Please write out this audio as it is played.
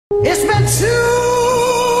too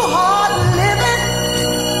hard living,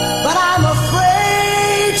 but I'm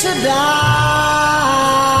afraid to die,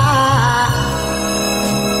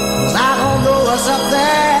 'cause I don't know what's up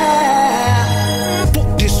there. Fuck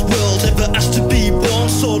this world, ever asked to be born,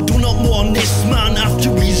 so do not mourn this man after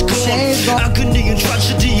he's gone. Agony and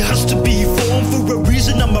tragedy has to be formed for a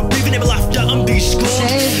reason. I'm a breathing, never laughed at and be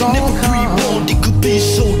scorned. Never pre-warned, it could be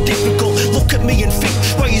so difficult. Look at me and think,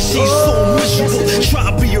 why is he so miserable? Try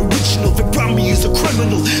to be original, they brand me as a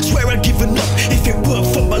criminal. Swear I'd given up if it weren't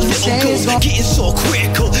for my little girls. Getting so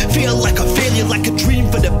critical, feel like a failure, like a dream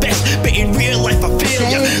for the best, but in real life I fail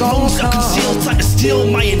ya. Lungs are concealed, tight to steal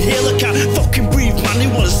my inhaler. Can't fucking breathe, man, they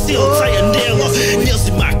wanna steal, tie a nail off. Nails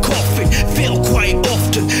in my coffin, fail quite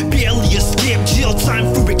often. Barely escape jail time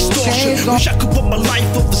for extortion. Wish I could put my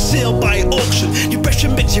life up for sale by auction.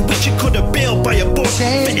 Depression makes you wish you could have bailed by a boss.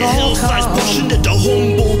 Fitting hillsides, pushing at the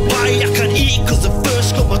humble pie. I can't eat cause the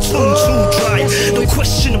thirst got my tongue too dry. No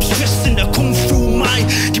question, I'm stressing to come through my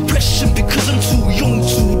depression because I'm too young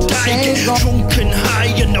to die. Get drunk and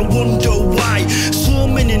high and I wonder why so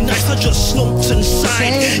many nights I just slumped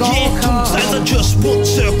inside. Yeah, sometimes I just want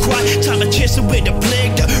to cry. Time to chase away the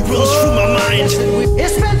plague that runs through my mind.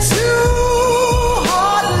 It's been too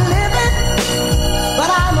hard living, but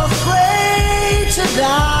I'm afraid to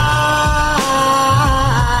die,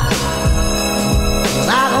 'cause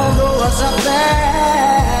I don't know what's up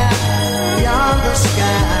there beyond the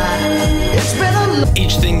sky. It's been a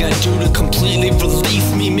Each thing I do to completely release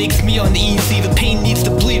me makes me uneasy. The pain needs to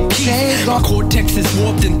bleed peace. My cortex is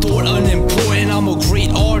warped and thought unimportant. I'm a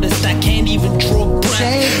great artist, I can't even draw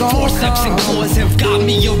breath. Forceps and claws have got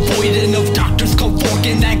me avoiding of doctors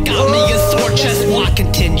conforting. That got me a sore chest. Why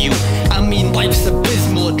continue? I mean, life's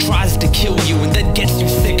abysmal. It tries to kill you and then gets you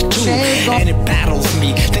sick too. And it battles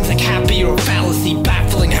me. Things like happy or fallacy,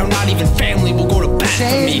 baffling how not even family will go to bat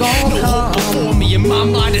for me. No hope before me, and my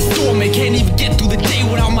mind is storming. Can't even get through the day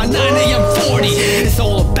without my 9 AM 40. It's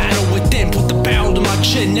all a battle within. Put the barrel to my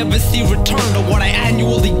chin. Never see return to what I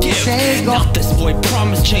annually give. Not this boy,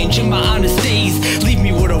 promise change in my honest days. Leave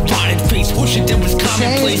me with a rotted face. Wishing it was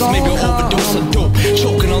commonplace. Maybe I'll overdose on dope.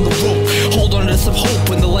 Choking on the rope. Hold on to some hope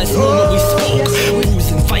in the last moment we spoke.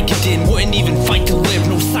 Booze and Vicodin. Wouldn't even fight to live.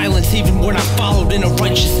 No silence even when I followed in a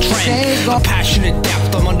righteous trend. A passionate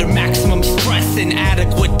depth. I'm under maximum stress.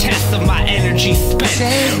 Inadequate tests of my energy spent.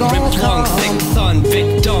 Ripped lung, sick son,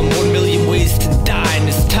 victim. 1 million ways to die, and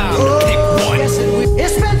it's time to pick one.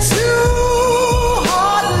 It's been too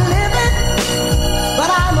hard living, but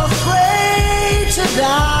I'm afraid to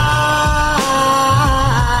die,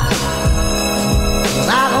 'cause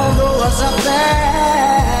I don't know what's up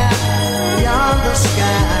there beyond the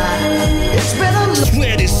sky. It's been a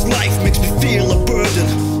Swear this life makes me feel a burden.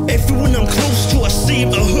 Everyone I'm close to, I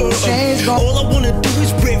seem to hurt them. All I wanna do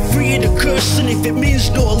is break free of the curse, and if it means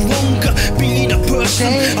no longer being a person,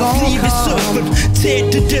 I'll leave it surfing,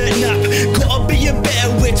 take the dirt nap. Gotta be a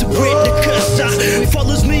better way to break the curse that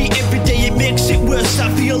follows me every day, it makes it worse. I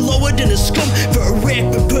feel lower than a scum for a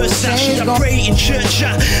raping person. Should I pray in church?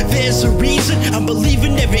 There's a reason I'm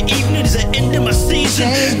believing every evening is the end of my season.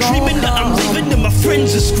 Dreaming that I'm leaving and my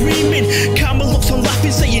friends are screaming. Karma looks on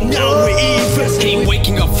laughing, saying now we're even. Hate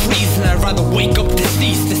waking up freezing, I'd rather wake up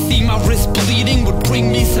deceased. To see my wrist bleeding would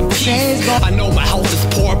bring me some peace. I know my health is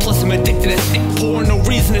poor, plus I'm addicted to sick porn. No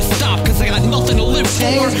reason to stop, cause I got nothing to live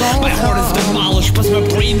for. My heart is demolished, plus my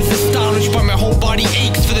brain is astonished. But my whole body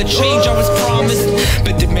aches for the change I was promised,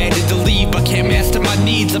 but demanded to leave. I can't master my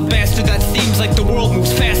needs, a bastard that seems like the world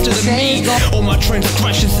moves faster than me. All my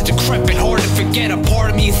transgressions are decrepit, hard to forget. A part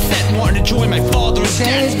of me is set, wanting to join my father in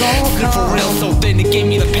death. Slipped for real so thin, it gave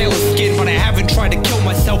me the palest skin. But I haven't tried to kill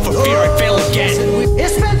myself for fear I'd fail again.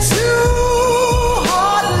 It's been too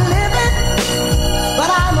hard living, but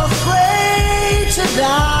I'm afraid to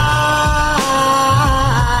die,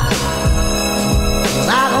 'cause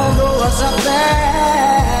I don't know what's up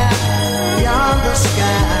there beyond the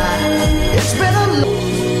sky. It's been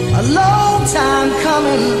a long time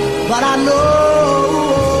coming, but I know